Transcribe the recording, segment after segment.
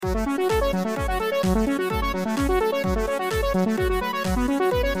This is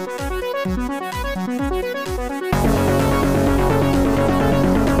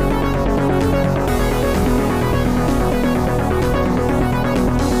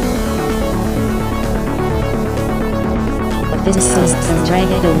the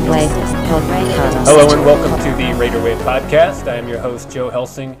Raider Wave podcast. Hello and welcome to the Raider Wave podcast. I am your host, Joe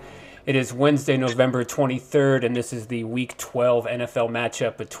Helsing. It is Wednesday, November 23rd, and this is the Week 12 NFL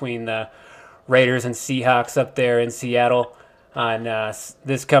matchup between the Raiders and Seahawks up there in Seattle on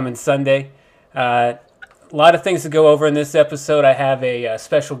this coming Sunday. A lot of things to go over in this episode. I have a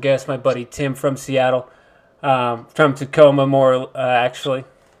special guest, my buddy Timm from Seattle, from Tacoma more actually.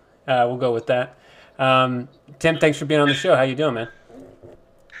 We'll go with that. Timm, thanks for being on the show. How you doing, man?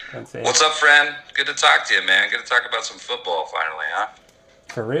 What's up, friend? Good to talk to you, man. Good to talk about some football finally, huh?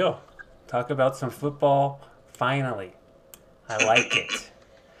 For real. Talk about some football finally. I like it.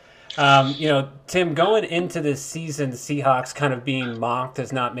 Timm, going into this season, the Seahawks kind of being mocked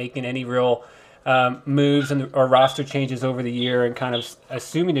as not making any real moves or roster changes over the year and kind of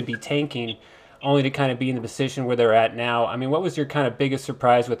assuming to be tanking, only to kind of be in the position where they're at now. I mean, what was your kind of biggest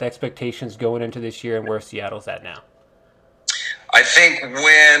surprise with expectations going into this year and where Seattle's at now? I think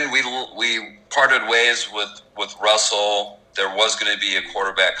when we parted ways with Russell, there was going to be a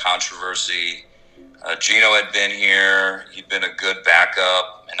quarterback controversy. Gino had been here. He'd been a good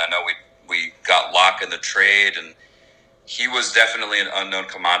backup. And I know we got Locke in the trade, and he was definitely an unknown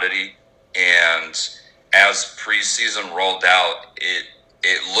commodity. And as preseason rolled out,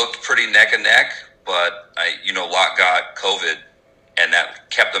 it looked pretty neck and neck, but Locke got COVID, and that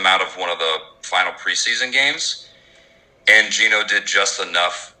kept him out of one of the final preseason games. And Gino did just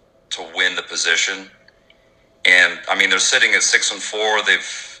enough to win the position. And I mean, they're sitting at 6-4.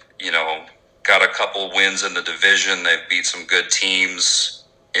 They've, got a couple wins in the division. They've beat some good teams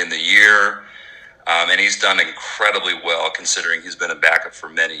in the year. And he's done incredibly well considering he's been a backup for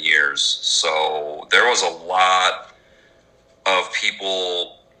many years. So there was a lot of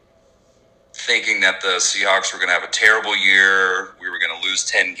people thinking that the Seahawks were going to have a terrible year. We were going to lose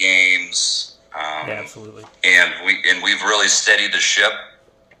 10 games. Yeah, absolutely. And we've really steadied the ship.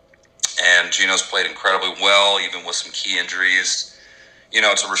 And Gino's played incredibly well, even with some key injuries.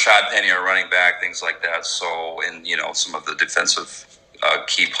 To Rashad Penny, our running back, things like that. So, and some of the defensive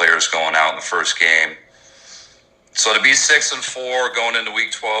key players going out in the first game. So to be 6-4 going into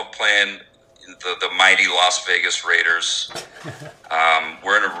Week 12 playing the mighty Las Vegas Raiders,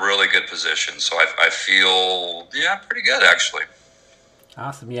 we're in a really good position. So I feel, pretty good, actually.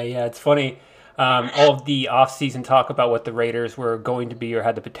 Awesome. Yeah, it's funny. All of the off-season talk about what the Raiders were going to be or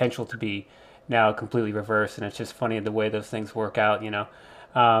had the potential to be now completely reversed, and it's just funny the way those things work out,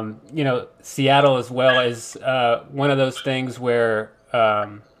 Seattle as well is one of those things where,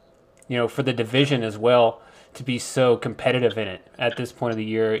 for the division as well, to be so competitive in it at this point of the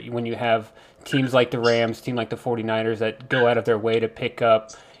year when you have teams like the Rams, team like the 49ers that go out of their way to pick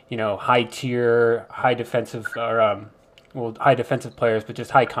up, high-tier, high defensive players, but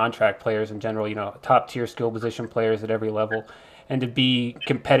just high contract players in general, top-tier skill position players at every level. And to be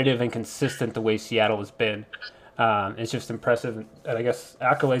competitive and consistent the way Seattle has been, it's just impressive. And I guess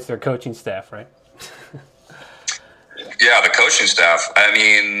accolades their coaching staff, right? Yeah, the coaching staff. I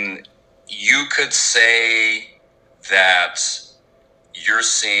mean, you could say that you're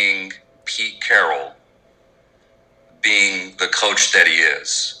seeing Pete Carroll being the coach that he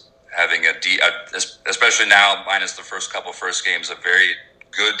is, having especially now minus the first games, a very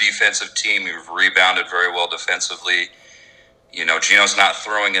good defensive team. We've rebounded very well defensively. Gino's not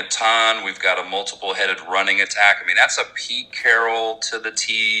throwing a ton. We've got a multiple-headed running attack. I mean, that's a Pete Carroll to the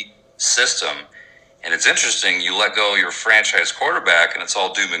T system. And it's interesting, you let go your franchise quarterback, and it's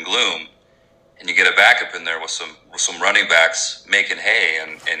all doom and gloom. And you get a backup in there with some running backs making hay,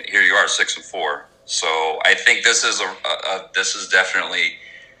 and here you are, 6-4. So I think this is this is definitely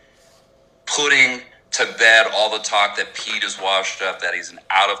putting to bed all the talk that Pete is washed up, that he's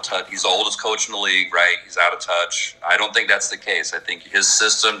he's the oldest coach in the league, right? He's out of touch. I don't think that's the case. I think his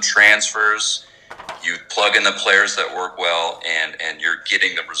system transfers. You plug in the players that work well, and you're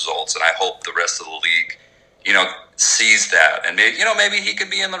getting the results. And I hope the rest of the league, sees that. And maybe he could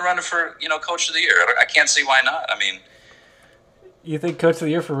be in the running for, coach of the year. I can't see why not. I mean, you think coach of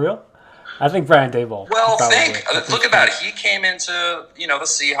the year for real? I think Brian Daboll. Well, look about it. He came into, the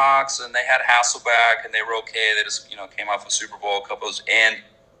Seahawks, and they had Hasselbeck, and they were okay. They just, came off a Super Bowl, and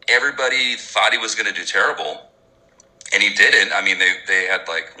everybody thought he was going to do terrible, and he didn't. I mean, they had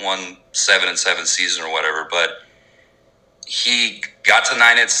like 7-7 season or whatever, but he got to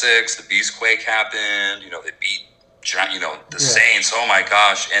 9-6. The Beast Quake happened. They beat the Saints. Oh my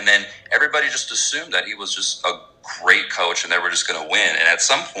gosh! And then everybody just assumed that he was just a great coach and they were just going to win. And at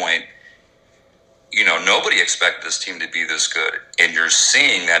some point, nobody expected this team to be this good. And you're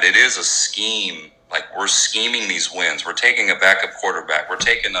seeing that it is a scheme. Like, we're scheming these wins. We're taking a backup quarterback. We're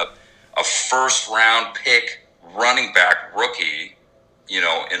taking a first-round pick running back rookie,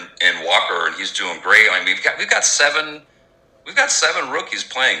 in Walker, and he's doing great. I mean, we've got seven rookies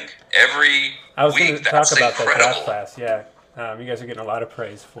playing every I was week. going to talk about incredible. that draft class. Yeah, you guys are getting a lot of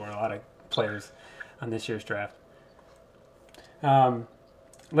praise for a lot of players on this year's draft.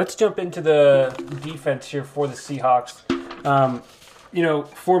 Let's jump into the defense here for the Seahawks.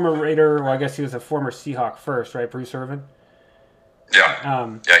 Former Raider, well, I guess he was a former Seahawk first, right? Bruce Irvin?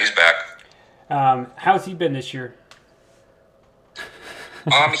 Yeah. He's back. How's he been this year?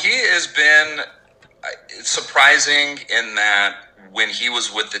 He has been surprising in that when he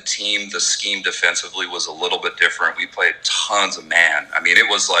was with the team, the scheme defensively was a little bit different. We played tons of man. I mean, it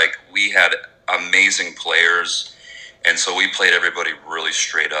was like we had amazing players, and so we played everybody really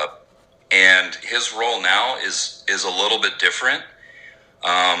straight up. And his role now is a little bit different.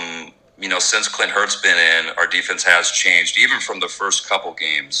 Since Clint Hurt's been in, our defense has changed, even from the first couple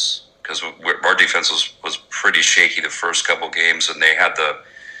games, because our defense was pretty shaky the first couple games, and they had the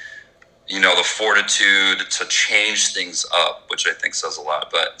fortitude to change things up, which I think says a lot.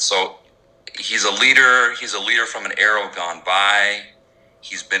 But so he's a leader. He's a leader from an era gone by.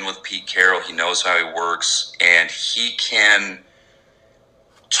 He's been with Pete Carroll. He knows how he works, and he can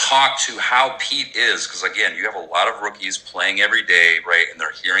talk to how Pete is, because again, you have a lot of rookies playing every day, right? And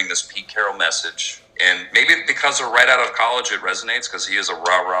they're hearing this Pete Carroll message, and maybe because they're right out of college, it resonates because he is a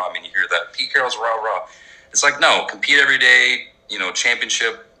rah-rah. I mean, you hear that Pete Carroll's rah-rah. It's like, no, compete every day,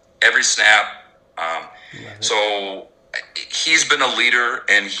 championship every snap. So he's been a leader,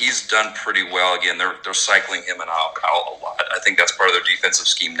 and he's done pretty well. Again, they're cycling him out a lot. I think that's part of their defensive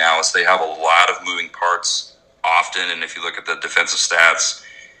scheme now, is they have a lot of moving parts often, and if you look at the defensive stats,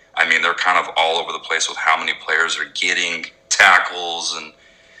 I mean, they're kind of all over the place with how many players are getting tackles and,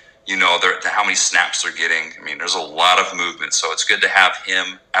 how many snaps they're getting. I mean, there's a lot of movement. So it's good to have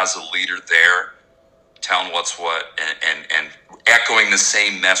him as a leader there, telling what's what, and echoing the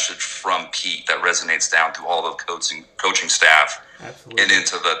same message from Pete that resonates down through all the coaching staff. Absolutely. And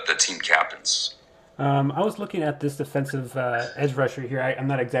into the team captains. I was looking at this defensive edge rusher here. I'm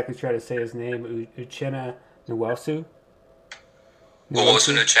not exactly sure how to say his name. Uchenna Nwosu.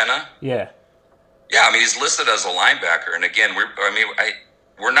 Owusu Uchenna? Yeah. Yeah, I mean, he's listed as a linebacker. And again,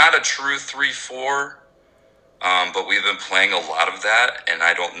 we're not a true 3-4, but we've been playing a lot of that, and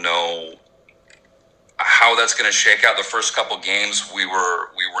I don't know how that's going to shake out. The first couple games, we were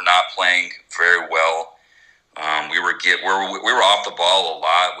not playing very well. We were off the ball a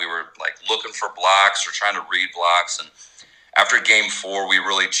lot. We were like looking for blocks or trying to read blocks, and after game 4, we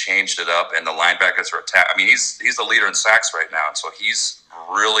really changed it up, and the linebackers are attacking. I mean, he's the leader in sacks right now, and so he's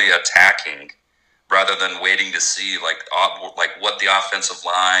really attacking rather than waiting to see like what the offensive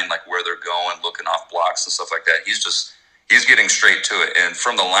line, like where they're going, looking off blocks and stuff like that. He's getting straight to it. And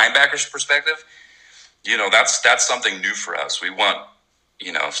from the linebackers' perspective, that's something new for us. We want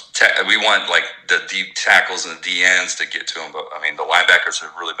like the deep tackles and the D ends to get to them, but I mean the linebackers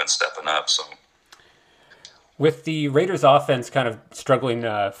have really been stepping up. So. With the Raiders' offense kind of struggling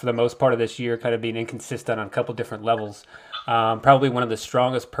for the most part of this year, kind of being inconsistent on a couple different levels, probably one of the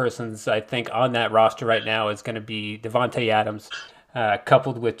strongest persons, I think, on that roster right now is going to be Davante Adams,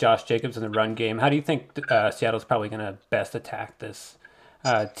 coupled with Josh Jacobs in the run game. How do you think Seattle's probably going to best attack this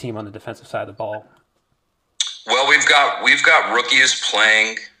team on the defensive side of the ball? Well, we've got rookies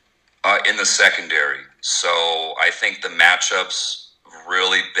playing in the secondary, so I think the matchups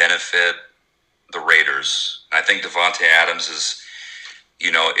really benefit the Raiders. I think Davante Adams is,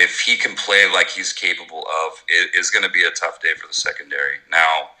 if he can play like he's capable of, it is going to be a tough day for the secondary.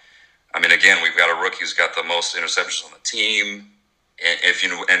 Now, I mean, again, we've got a rookie who's got the most interceptions on the team. And if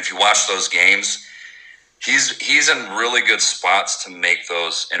you watch those games, he's in really good spots to make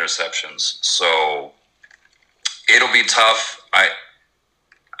those interceptions. So it'll be tough.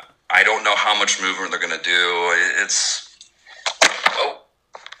 I don't know how much movement they're going to do.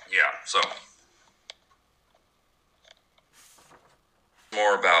 So.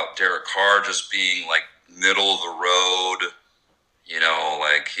 More about Derek Carr just being like middle of the road,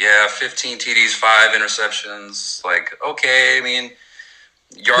 15 TDs, 5 interceptions. Like, okay, I mean,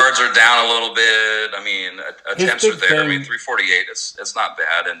 yards are down a little bit. I mean, attempts are there. I mean, 348, it's not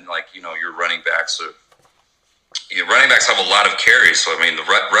bad. And your running backs have a lot of carries. So I mean, the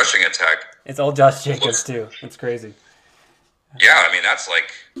rushing attack. It's all Josh Jacobs too. It's crazy. Yeah, I mean that's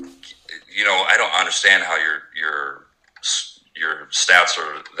like, I don't understand how your stats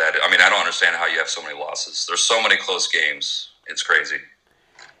are that. I mean, I don't understand how you have so many losses. There's so many close games. It's crazy.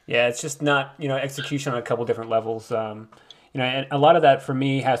 Yeah, it's just not, execution on a couple different levels. And a lot of that for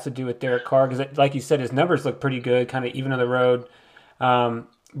me has to do with Derek Carr because, like you said, his numbers look pretty good, kind of even on the road.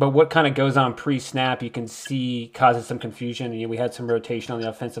 But what kind of goes on pre-snap, you can see causes some confusion. We had some rotation on the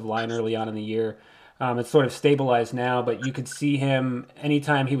offensive line early on in the year. It's sort of stabilized now, but you could see him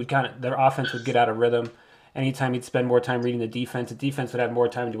anytime he would their offense would get out of rhythm. Anytime he'd spend more time reading the defense would have more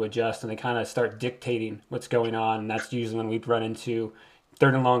time to adjust, and they kind of start dictating what's going on. And that's usually when we'd run into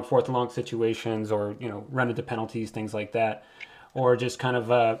third and long, fourth and long situations, or run into penalties, things like that, or just kind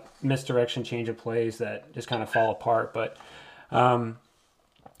of misdirection, change of plays that just kind of fall apart. But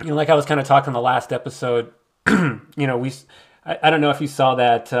like I was kind of talking in the last episode, I don't know if you saw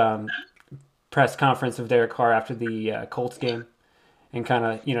that press conference of Derek Carr after the Colts game, and kind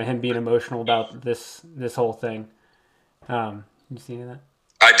of him being emotional about this whole thing. You see any of that?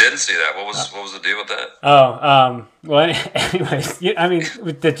 I didn't see that. What was the deal with that? Well, anyways, I mean,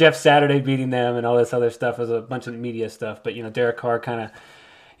 with the Jeff Saturday beating them and all this other stuff was a bunch of media stuff, but Derek Carr kind of,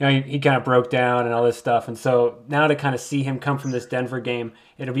 he kind of broke down and all this stuff, and so now to kind of see him come from this Denver game,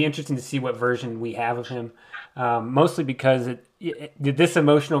 it'll be interesting to see what version we have of him. Mostly because this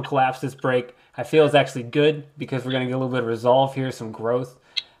emotional collapse, this break, I feel is actually good because we're going to get a little bit of resolve here, some growth.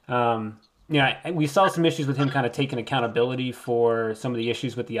 We saw some issues with him kind of taking accountability for some of the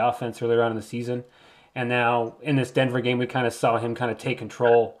issues with the offense earlier on in the season. And now in this Denver game, we kind of saw him kind of take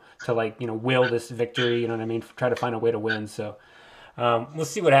control to will this victory, try to find a way to win. So we'll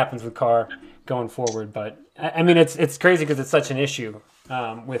see what happens with Carr going forward. But I mean, it's crazy because it's such an issue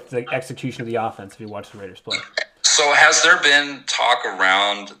with the execution of the offense if you watch the Raiders play. So has there been talk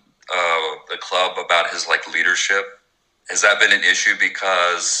around the club about his leadership? Has that been an issue?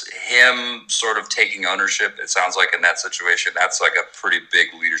 Because him sort of taking ownership, it sounds like in that situation, that's like a pretty big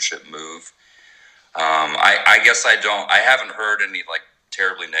leadership move. I guess I haven't heard any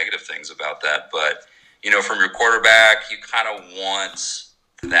terribly negative things about that, but from your quarterback, you kind of want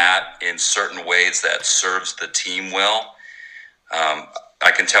that in certain ways that serves the team well.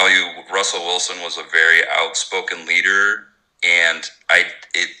 I can tell you Russell Wilson was a very outspoken leader, and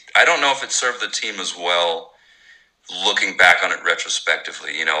I don't know if it served the team as well looking back on it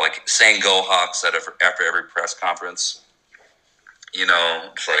retrospectively, saying "Go Hawks" after every press conference.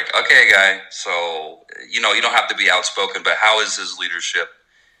 It's like, okay, guy, so, you don't have to be outspoken, but how is his leadership?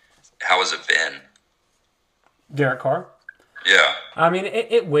 How has it been? Derek Carr? Yeah. I mean,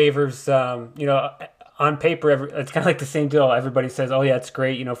 it wavers, on paper, it's kind of like the same deal. Everybody says, oh, yeah, it's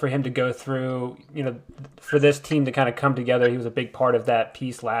great, for him to go through, for this team to kind of come together. He was a big part of that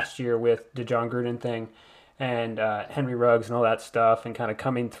piece last year with the John Gruden thing and Henry Ruggs and all that stuff, and kind of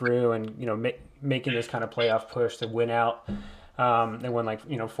coming through and, making this kind of playoff push to win out. They won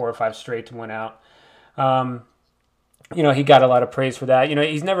 4 or 5 straight to win out. He got a lot of praise for that.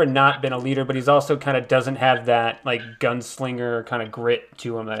 He's never not been a leader, but he's also kind of doesn't have that gunslinger kind of grit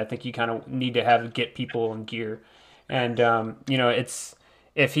to him that I think you kind of need to have to get people in gear. And, it's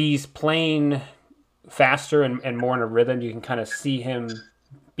if he's playing faster and more in a rhythm, you can kind of see him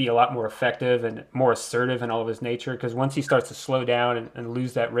be a lot more effective and more assertive in all of his nature. Because once he starts to slow down and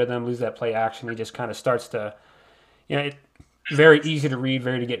lose that rhythm, lose that play action, he just kind of starts to, very easy to read,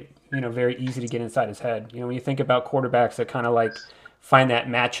 very easy to get inside his head. When you think about quarterbacks that kind of find that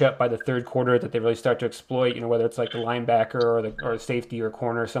matchup by the third quarter that they really start to exploit, whether it's the linebacker or the safety or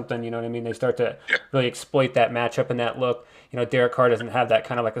corner or something, they start to really exploit that matchup and that look. Derek Carr doesn't have that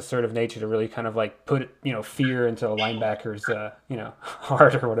kind of assertive nature to really kind of put, fear into a linebacker's,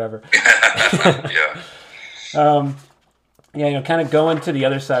 heart or whatever. Yeah. Kind of going to the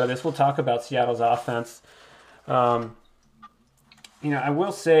other side of this, we'll talk about Seattle's offense. I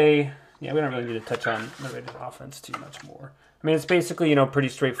will say, we don't really need to touch on the Raiders' offense too much more. I mean, it's basically, pretty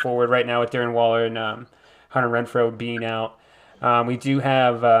straightforward right now with Darren Waller and Hunter Renfrow being out. We do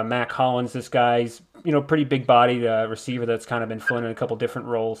have Mac Hollins, this guy's, pretty big-bodied receiver that's kind of been filling in a couple different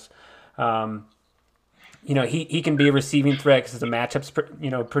roles. He can be a receiving threat because the matchup's,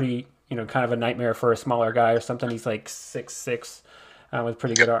 pretty, kind of a nightmare for a smaller guy or something. He's 6'6", with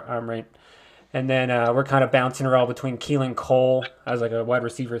pretty good arm rate. And then we're kind of bouncing around between Keelan Cole as a wide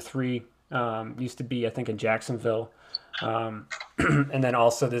receiver 3. Used to be, I think, in Jacksonville. And then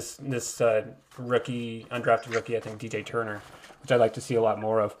also this rookie, undrafted rookie, I think, DJ Turner, which I'd like to see a lot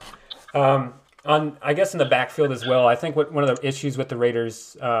more of. I guess in the backfield as well. I think one of the issues with the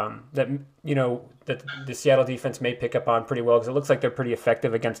Raiders that that the Seattle defense may pick up on pretty well because it looks like they're pretty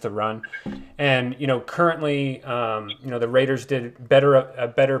effective against the run, and currently the Raiders did a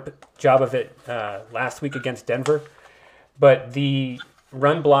better job of it last week against Denver, but the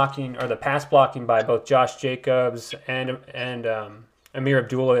run blocking or the pass blocking by both Josh Jacobs and Amir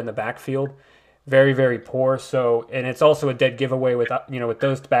Abdullah in the backfield very, very poor. So, and it's also a dead giveaway with with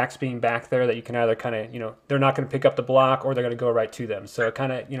those backs being back there that you can either kind of they're not going to pick up the block or they're going to go right to them. So it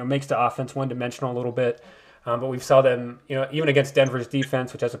kind of makes the offense one dimensional a little bit. But we saw them even against Denver's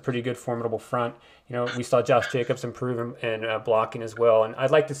defense, which has a pretty good formidable front. We saw Josh Jacobs improve in blocking as well. And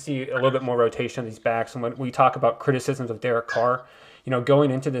I'd like to see a little bit more rotation of these backs. And when we talk about criticisms of Derek Carr,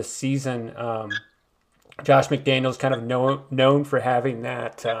 going into this season. Josh McDaniels kind of known for having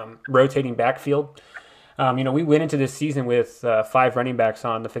that rotating backfield. We went into this season with 5 running backs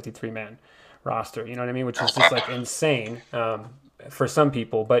on the 53-man roster, you know what I mean, which is just like insane for some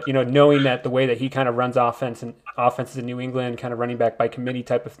people. But, knowing that the way that he kind of runs offenses in New England, kind of running back by committee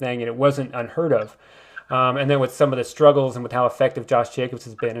type of thing, and it wasn't unheard of. And then with some of the struggles and with how effective Josh Jacobs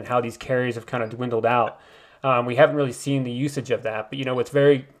has been and how these carries have kind of dwindled out, we haven't really seen the usage of that. But, what's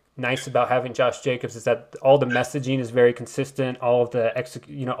very nice about having Josh Jacobs is that all the messaging is very consistent. All of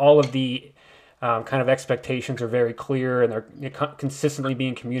the kind of expectations are very clear, and they're consistently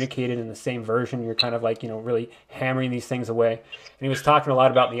being communicated in the same version. You're kind of like really hammering these things away. And he was talking a lot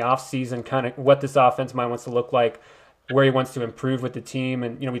about in the offseason, kind of what this offense might wants to look like, where he wants to improve with the team,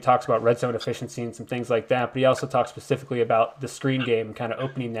 and he talks about red zone efficiency and some things like that. But he also talks specifically about the screen game and kind of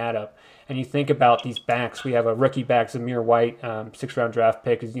opening that up. And you think about these backs. We have a rookie back, Zamir White, 6th-round draft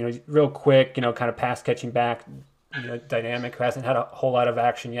pick. Is he's real quick, kind of pass catching back, dynamic. Who hasn't had a whole lot of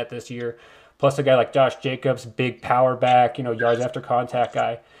action yet this year. Plus a guy like Josh Jacobs, big power back, yards after contact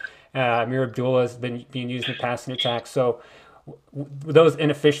guy. Amir Abdullah has been being used in the passing attack. So those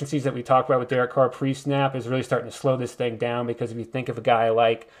inefficiencies that we talked about with Derek Carr pre-snap is really starting to slow this thing down, because if you think of a guy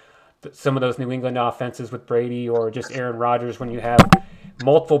like some of those New England offenses with Brady or just Aaron Rodgers, when you have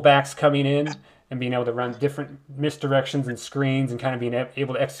multiple backs coming in and being able to run different misdirections and screens and kind of being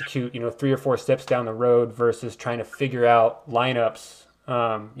able to execute, 3 or 4 steps down the road versus trying to figure out lineups,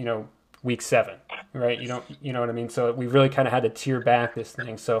 week 7, right? You know what I mean? So we really kind of had to tier back this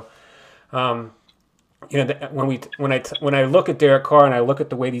thing. So, when I look at Derek Carr and I look at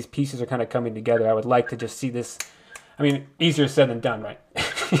the way these pieces are kind of coming together, I would like to just see this. I mean, easier said than done, right?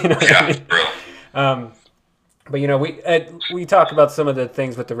 But we talk about some of the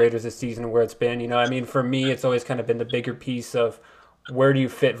things with the Raiders this season and where it's been. For me, it's always kind of been the bigger piece of where do you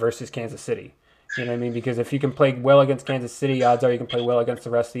fit versus Kansas City. You know what I mean? Because if you can play well against Kansas City, odds are you can play well against the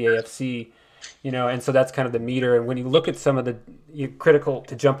rest of the AFC. And so that's kind of the meter. And when you look at some of critical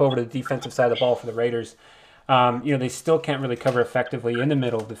to jump over to the defensive side of the ball for the Raiders, they still can't really cover effectively in the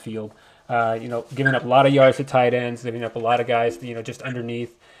middle of the field. Giving up a lot of yards to tight ends, giving up a lot of guys, just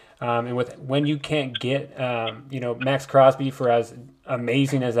underneath. And when you can't get, Max Crosby, for as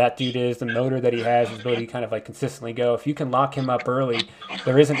amazing as that dude is, the motor that he has, his ability to kind of like consistently go, if you can lock him up early,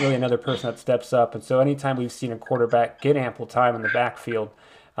 there isn't really another person that steps up. And so anytime we've seen a quarterback get ample time in the backfield,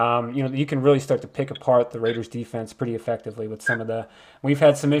 you can really start to pick apart the Raiders defense pretty effectively with we've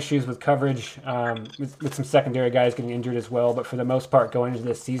had some issues with coverage, with some secondary guys getting injured as well. But for the most part, going into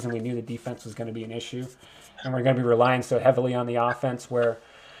this season, we knew the defense was going to be an issue. And we're going to be relying so heavily on the offense where,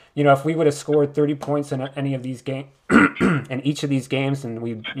 if we would have scored 30 points in any of these games, in each of these games, then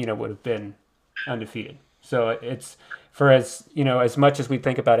we, would have been undefeated. So it's as much as we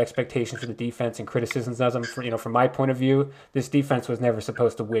think about expectations for the defense and criticisms of them, from my point of view, this defense was never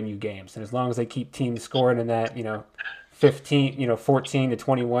supposed to win you games. And as long as they keep teams scoring in that, 14 to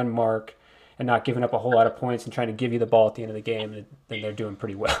 21 mark and not giving up a whole lot of points and trying to give you the ball at the end of the game, then they're doing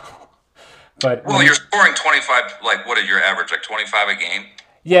pretty well. But you're scoring 25, like what is your average, like 25 a game?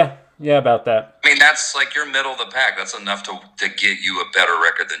 Yeah, about that. That's like you're middle of the pack. That's enough to get you a better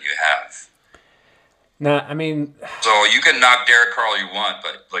record than you have. So you can knock Derek Carr all you want,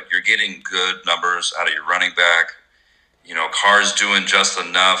 but like you're getting good numbers out of your running back. Carr's doing just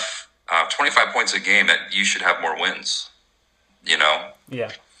enough. 25 points a game, that you should have more wins.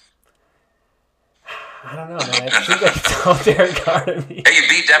 Yeah. I don't know, man. I think that's all Derek Carr to me. Hey, you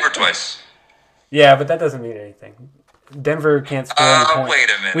beat Denver twice. Yeah, but that doesn't mean anything. Denver can't score any points. Wait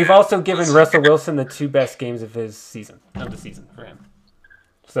a minute. We've also given Russell Wilson the 2 best games of the season for him.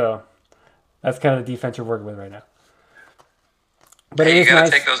 So that's kind of the defense you're working with right now. But you got to nice.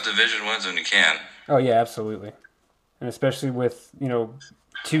 take those division wins when you can. Oh yeah, absolutely. And especially with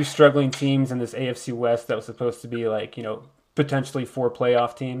 2 struggling teams in this AFC West that was supposed to be like potentially 4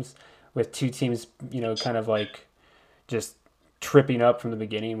 playoff teams. with two teams, kind of like just tripping up from the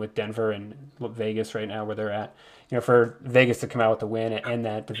beginning with Denver and Vegas right now where they're at. For Vegas to come out with a win and end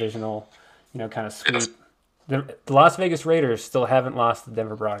that divisional, kind of sweep. Yes. The Las Vegas Raiders still haven't lost the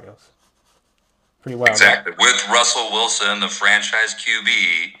Denver Broncos. Pretty well. Exactly. With Russell Wilson, the franchise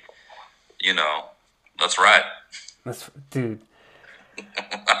QB, let's ride. Dude.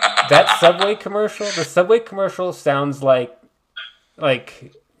 That Subway commercial, the Subway commercial sounds like,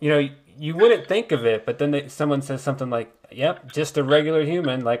 you wouldn't think of it, but then someone says something like, yep, just a regular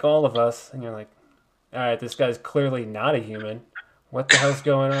human like all of us. And you're like, all right, this guy's clearly not a human. What the hell's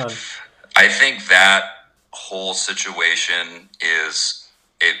going on? I think that whole situation is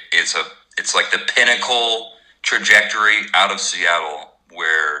it's like the pinnacle trajectory out of Seattle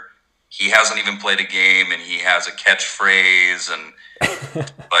where he hasn't even played a game and he has a catchphrase and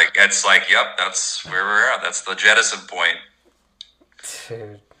it's like, yep, that's where we're at. That's the jettison point.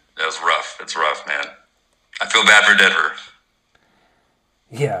 Dude. That's rough. It's rough, man. I feel bad for Denver.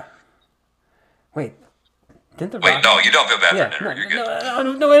 Yeah. Wait. Didn't the Wait, no, you don't feel bad for Denver. You're good.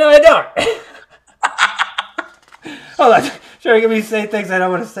 No, I don't. Hold on. Trying to get me to say things I don't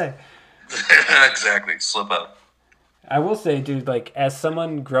want to say. Exactly. Slip up. I will say, dude, as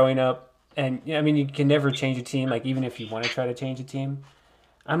someone growing up, and you can never change a team. Even if you want to try to change a team,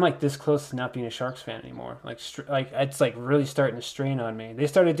 I'm this close to not being a Sharks fan anymore. It's really starting to strain on me. They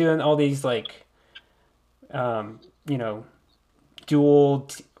started doing all these dual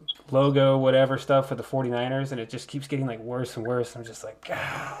logo whatever stuff for the 49ers, and it just keeps getting worse and worse. I'm just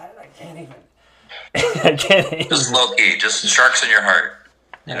God, I can't even. I can't even. Just low key, just Sharks in your heart.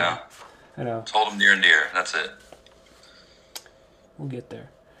 You know. I know. Just hold them near and dear. That's it. We'll get there.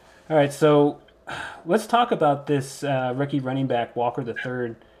 All right, so let's talk about this rookie running back Walker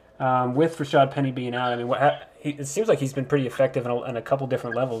III. With Rashad Penny being out, it seems like he's been pretty effective on a couple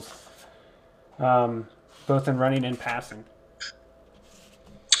different levels, both in running and passing.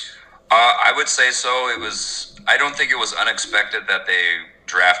 I would say so. I don't think it was unexpected that they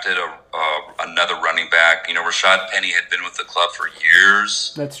drafted another running back. Rashad Penny had been with the club for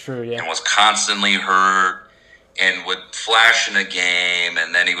years. That's true, yeah. And was constantly hurt and would flash in a game,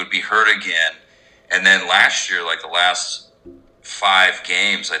 and then he would be hurt again. And then last year, the last 5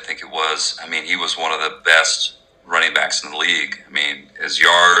 games, I think it was, he was one of the best running backs in the league. His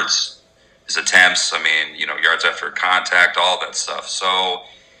yards, his attempts, yards after contact, all that stuff. So,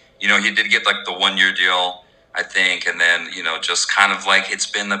 he did get the 1-year deal, I think, and then, just kind of it's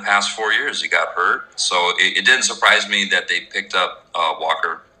been the past 4 years, he got hurt. So it didn't surprise me that they picked up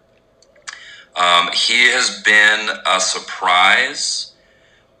Walker. He has been a surprise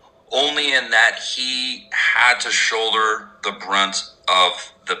only in that he had to shoulder the brunt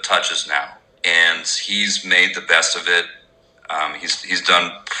of the touches now, and he's made the best of it. He's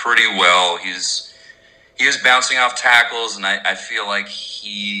done pretty well. He is bouncing off tackles, and I feel like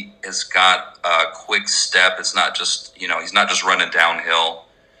he has got a quick step. It's not just he's not just running downhill.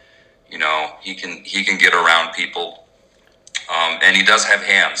 He can get around people. And he does have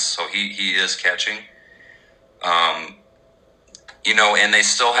hands, so he is catching. And they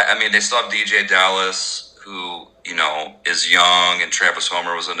still have DJ Dallas, who is young, and Travis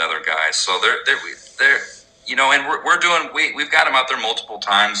Homer was another guy. So they're and we've got him out there multiple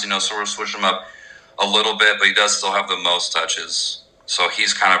times, so we're switching him up a little bit, but he does still have the most touches. So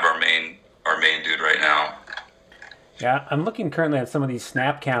he's kind of our main dude right now. Yeah, I'm looking currently at some of these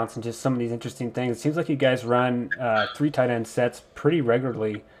snap counts and just some of these interesting things. It seems like you guys run 3 tight end sets pretty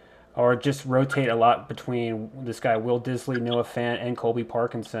regularly, or just rotate a lot between this guy, Will Disley, Noah Fant, and Colby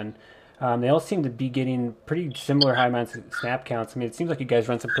Parkinson. They all seem to be getting pretty similar high amounts of snap counts. It seems like you guys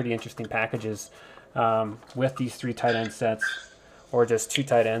run some pretty interesting packages with these 3 tight end sets, or just 2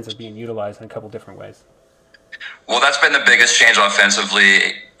 tight ends are being utilized in a couple different ways. Well, that's been the biggest change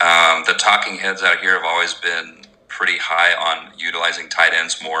offensively. The talking heads out here have always been pretty high on utilizing tight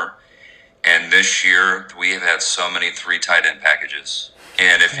ends more. And this year, we have had so many 3 tight end packages.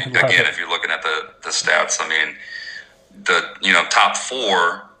 And if you're looking at the stats, the top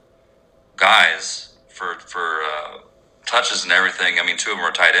 4 guys for touches and everything, 2 of them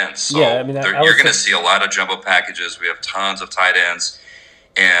are tight ends. So yeah, you're going to see a lot of jumbo packages. We have tons of tight ends.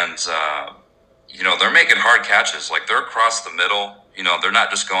 And, they're making hard catches. They're across the middle. They're not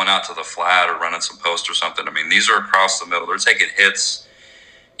just going out to the flat or running some post or something. These are across the middle. They're taking hits.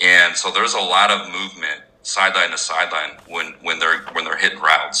 And so there's a lot of movement sideline to sideline when they're hitting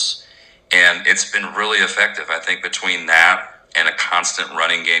routes. And it's been really effective, I think, between that and a constant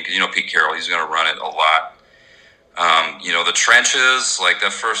running game. Because, Pete Carroll, he's going to run it a lot. The trenches,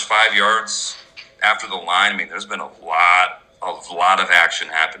 the first 5 yards after the line, there's been a lot of action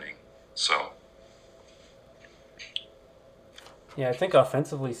happening. So. Yeah, I think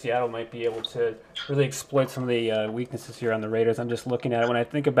offensively, Seattle might be able to really exploit some of the weaknesses here on the Raiders. I'm just looking at it when I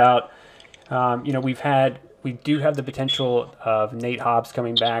think about, we do have the potential of Nate Hobbs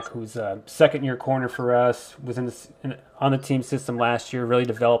coming back, who's a second-year corner for us, was on the team system last year, really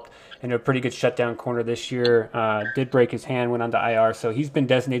developed into a pretty good shutdown corner this year. Did break his hand, went on to IR, so he's been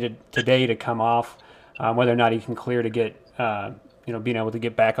designated today to come off. Whether or not he can clear to get, being able to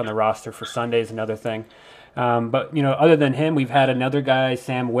get back on the roster for Sunday is another thing. But other than him, we've had another guy,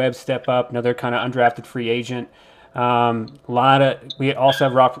 Sam Webb, step up, another kind of undrafted free agent. We also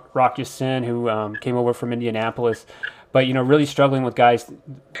have Rock Ya-Sin, who came over from Indianapolis, but really struggling with guys.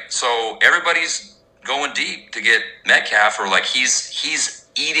 So everybody's going deep to get Metcalf, or like he's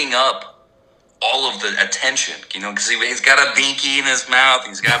eating up all of the attention, because he's got a binky in his mouth,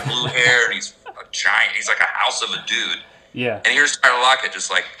 he's got blue hair, and he's a giant. He's like a house of a dude. Yeah. And here's Tyler Lockett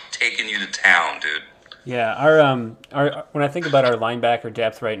just like taking you to town, dude. Yeah, our when I think about our linebacker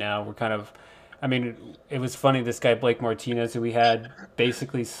depth right now, we're kind of, it was funny. This guy Blake Martinez, who we had,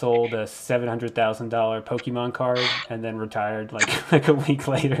 basically sold a $700,000 Pokemon card and then retired like a week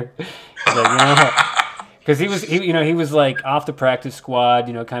later. Because he was like off the practice squad,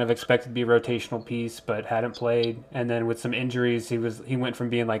 kind of expected to be a rotational piece, but hadn't played. And then with some injuries, he went from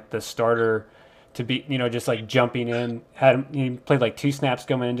being like the starter to be, just like jumping in. He played like 2 snaps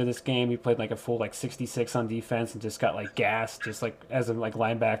going into this game. He played like a full 66 on defense and just got like gassed, just like as a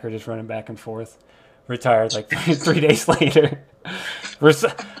linebacker, just running back and forth. Retired like 3 days later. We're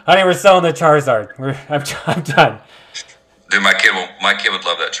selling the Charizard. I'm done. Dude, my kid would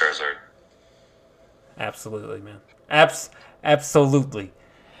love that Charizard. Absolutely, man. Absolutely.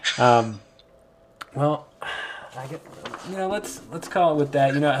 Well, I get. Let's call it with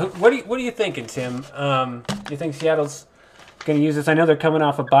that. What are you thinking, Tim? You think Seattle's going to use this? I know they're coming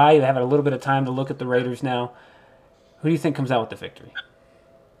off a bye. They have a little bit of time to look at the Raiders now. Who do you think comes out with the victory?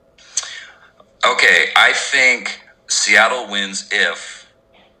 Okay, I think Seattle wins if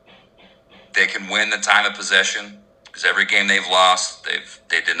they can win the time of possession, because every game they've lost,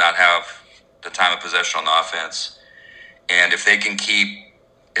 they did not have the time of possession on the offense, and if they can keep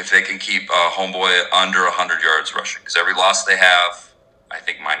homeboy under 100 yards rushing, because every loss they have, I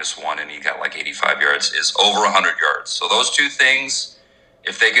think -1, and he got like 85 yards, is over 100 yards. So those two things,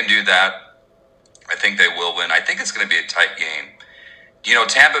 if they can do that, I think they will win. I think it's going to be a tight game.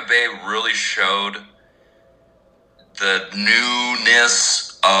 Tampa Bay really showed the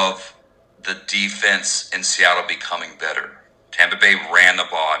newness of the defense in Seattle becoming better. Tampa Bay ran the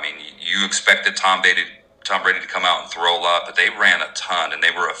ball. You expected Tom Brady to come out and throw a lot, but they ran a ton and they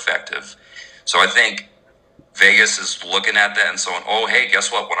were effective. So I think Vegas is looking at that and saying, oh, hey,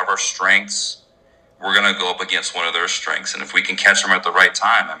 guess what? One of our strengths, we're going to go up against one of their strengths. And if we can catch them at the right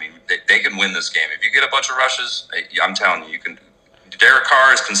time, they can win this game. If you get a bunch of rushes, I'm telling you, you can. Derek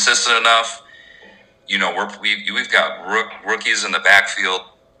Carr is consistent enough. We've got rookies in the backfield.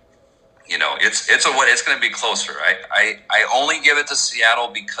 It's going to be closer. I only give it to Seattle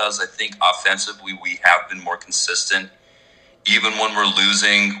because I think offensively we have been more consistent. Even when we're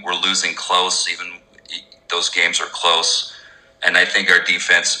losing close. Even those games are close, and I think our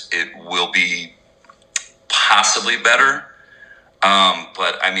defense will be possibly better.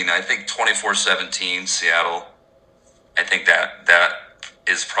 But I think 24-17 Seattle. I think that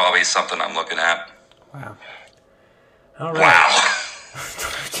is probably something I'm looking at. Wow. All right.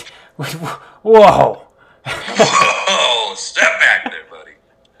 Wow. Whoa. Whoa, step back there, buddy.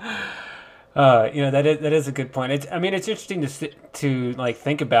 That is a good point. It's interesting to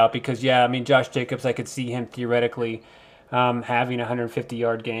think about because Josh Jacobs, I could see him theoretically having a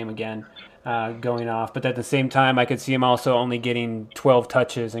 150-yard game again, going off, but at the same time I could see him also only getting 12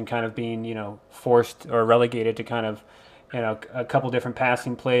 touches and kind of being forced or relegated to kind of a couple different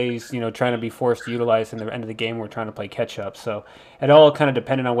passing plays, trying to be forced to utilize in the end of the game. We're trying to play catch up. So it all kind of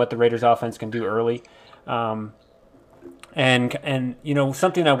depended on what the Raiders offense can do early. And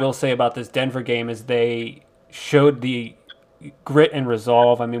something I will say about this Denver game is they showed the grit and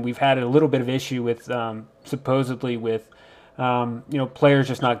resolve. We've had a little bit of issue with supposedly with players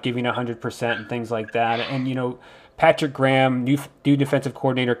just not giving 100% and things like that. And Patrick Graham, new defensive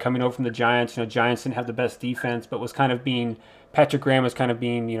coordinator coming over from the Giants. Giants didn't have the best defense, but Patrick Graham was kind of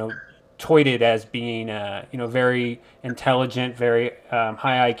being touted as being very intelligent, very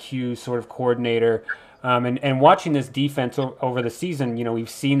high IQ sort of coordinator. And watching this defense over the season, we've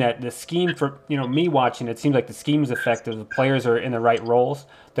seen that the scheme for, me watching, it seems like the scheme is effective. The players are in the right roles.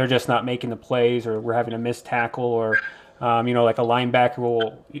 They're just not making the plays, or we're having a missed tackle, or, like a linebacker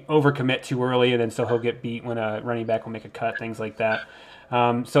will overcommit too early, and then so he'll get beat when a running back will make a cut, things like that.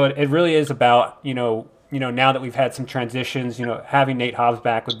 So it really is about, now that we've had some transitions, having Nate Hobbs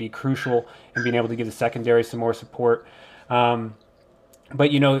back would be crucial and being able to give the secondary some more support. But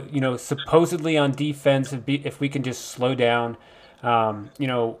supposedly on defense, if we can just slow down,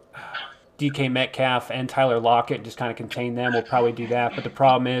 DK Metcalf and Tyler Lockett, just kind of contain them, we'll probably do that. But the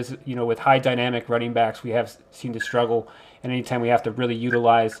problem is, with high dynamic running backs, we have seemed to struggle. And anytime we have to really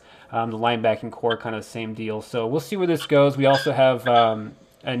utilize the linebacking core, kind of the same deal. So we'll see where this goes. We also have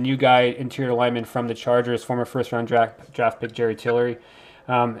a new guy, interior lineman from the Chargers, former first-round draft pick Jerry Tillery.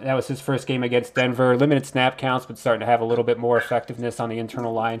 That was his first game against Denver. Limited snap counts, but starting to have a little bit more effectiveness on the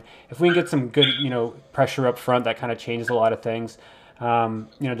internal line. If we can get some good, pressure up front, that kind of changes a lot of things,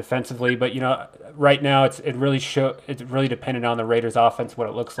 defensively. But right now it's really dependent on the Raiders' offense, what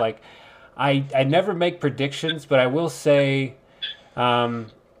it looks like. I never make predictions, but I will say,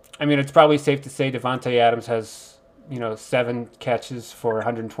 it's probably safe to say Davante Adams has 7 catches for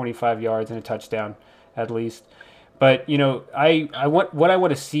 125 yards and a touchdown at least. But what I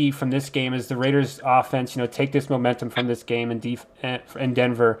want to see from this game is the Raiders' offense, take this momentum from this game in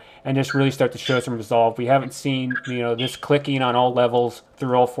Denver and just really start to show some resolve. We haven't seen this clicking on all levels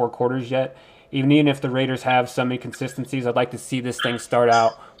through all 4 quarters yet. Even if the Raiders have some inconsistencies, I'd like to see this thing start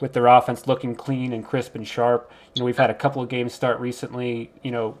out with their offense looking clean and crisp and sharp. We've had a couple of games start recently.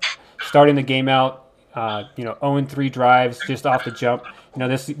 Starting the game out, 0-3 drives just off the jump.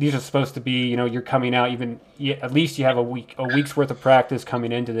 These are supposed to be, you're coming out at least you have a week's worth of practice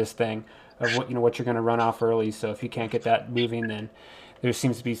coming into this thing of what you're going to run off early. So if you can't get that moving, then there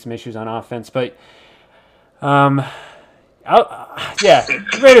seems to be some issues on offense. But the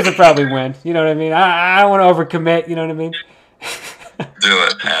Raiders will probably win. You know what I mean? I don't want to overcommit. You know what I mean? Do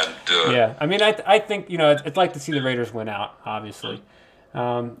it, man. Do it. Yeah. I think I'd like to see the Raiders win out, obviously,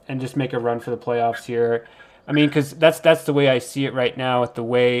 and just make a run for the playoffs here. Because that's the way I see it right now. With the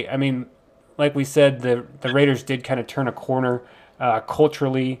way, like we said, the Raiders did kind of turn a corner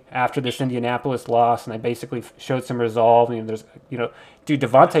culturally after this Indianapolis loss, and they basically showed some resolve. Dude,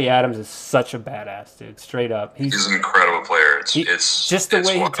 Davante Adams is such a badass, dude. Straight up, he's an incredible player. It's just the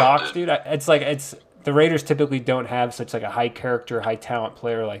way he talks, dude. It's the Raiders typically don't have such like a high character, high talent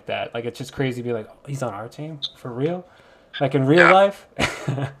player like that. Like it's just crazy to be like, oh, he's on our team for real, like in real life.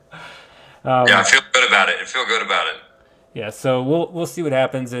 I feel good about it. Yeah, so we'll see what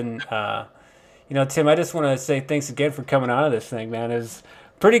happens, and Tim, I just want to say thanks again for coming on to this thing, man. It was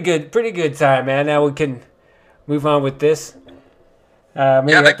pretty good time, man. Now we can move on with this.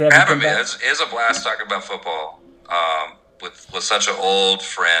 Thanks for having me. It's a blast talking about football with such an old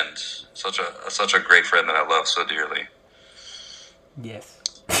friend, such a great friend that I love so dearly. Yes.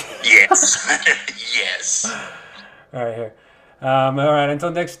 Yes. All right, here. All right,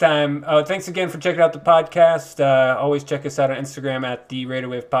 until next time. Thanks again for checking out the podcast. Always check us out on Instagram at the Raider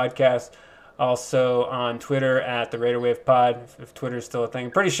Wave Podcast. Also on Twitter at the Raider Wave Pod, if Twitter's still a thing.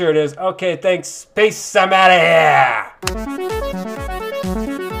 Pretty sure it is. Okay, thanks. Peace. I'm out of here.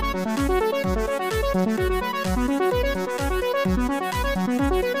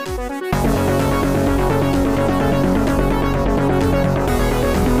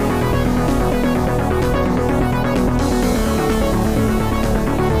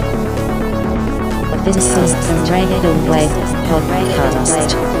 This is the Raider Wave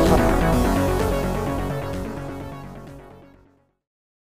Podcast.